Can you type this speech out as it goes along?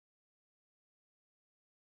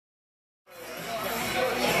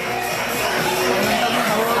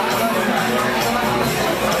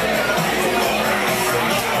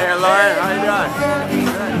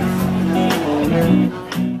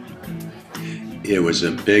It was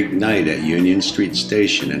a big night at Union Street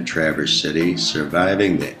Station in Traverse City,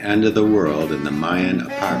 surviving the end of the world in the Mayan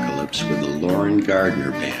apocalypse with the Loren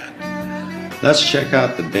Gardner Band. Let's check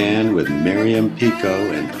out the band with Miriam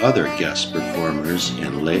Pico and other guest performers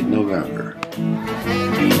in late November.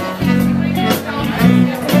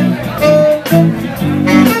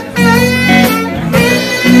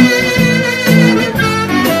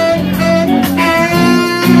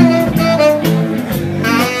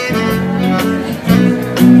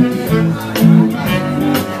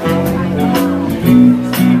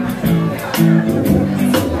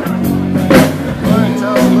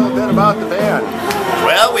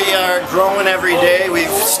 Well, we are growing every day. We've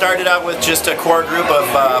started out with just a core group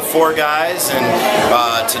of 4 guys,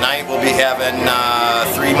 and tonight we'll be having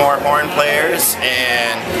 3 more horn players,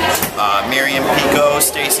 and Miriam Pico,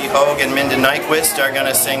 Stacy Hogue, and Minda Nyquist are going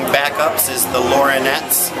to sing backups as the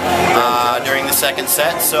Lorenettes during the second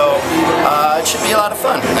set, so it should be a lot of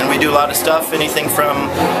fun. And we do a lot of stuff, anything from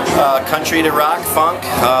country to rock, funk,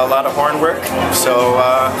 a lot of horn work, so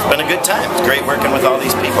it's been a good time. It's great working with all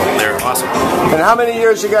these people. They're awesome. And how many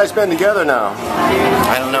years you guys been together now?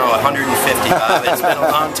 I don't know, 150, Bob. It's been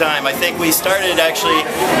a long time. I think we started actually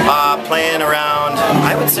playing around,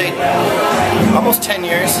 I would say, almost 10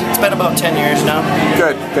 years. It's been about 10 years now.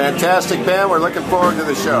 Good. Fantastic band. We're looking forward to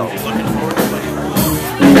the show. Looking forward to it.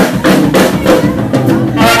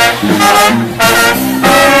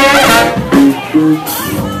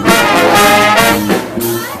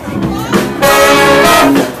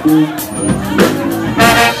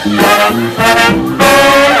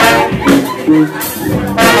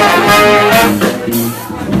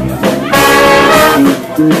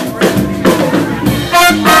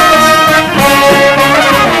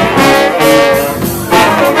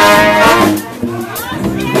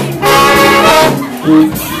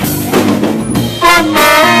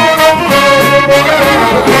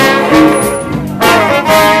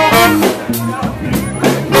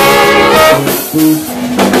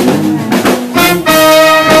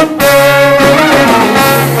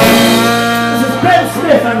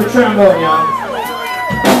 On the trombone, y'all.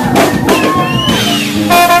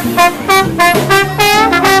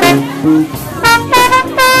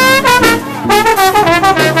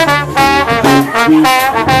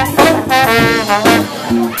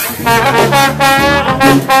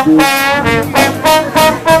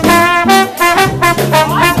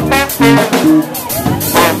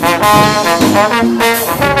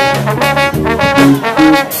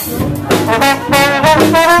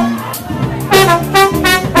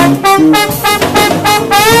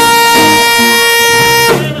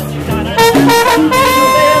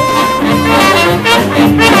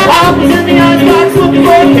 Walking in the yard box looking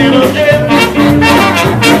for a candle dip.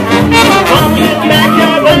 Walking in the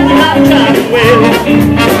backyard running out of time and will.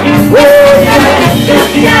 Oh, yeah,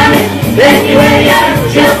 jump yard, anywhere yard,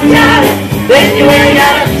 jump yard, anywhere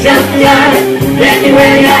yard, jump yard,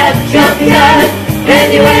 anywhere yard, jump yard,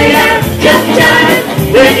 anywhere yard, jump yard,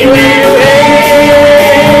 anywhere.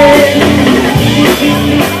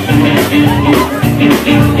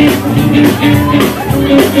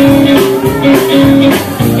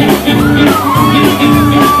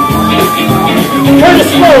 Turn it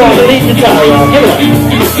slow on the lead guitar, y'all. Give it up.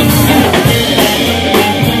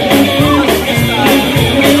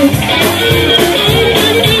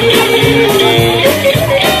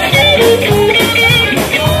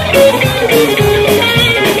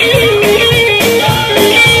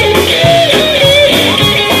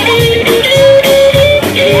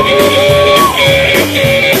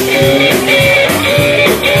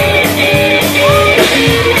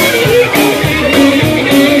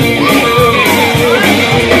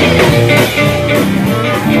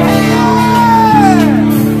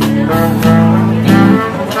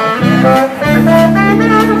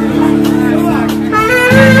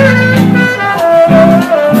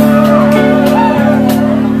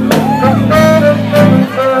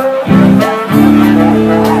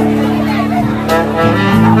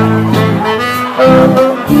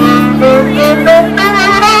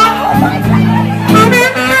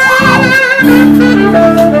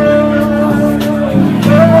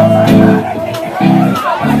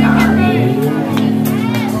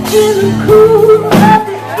 Cool,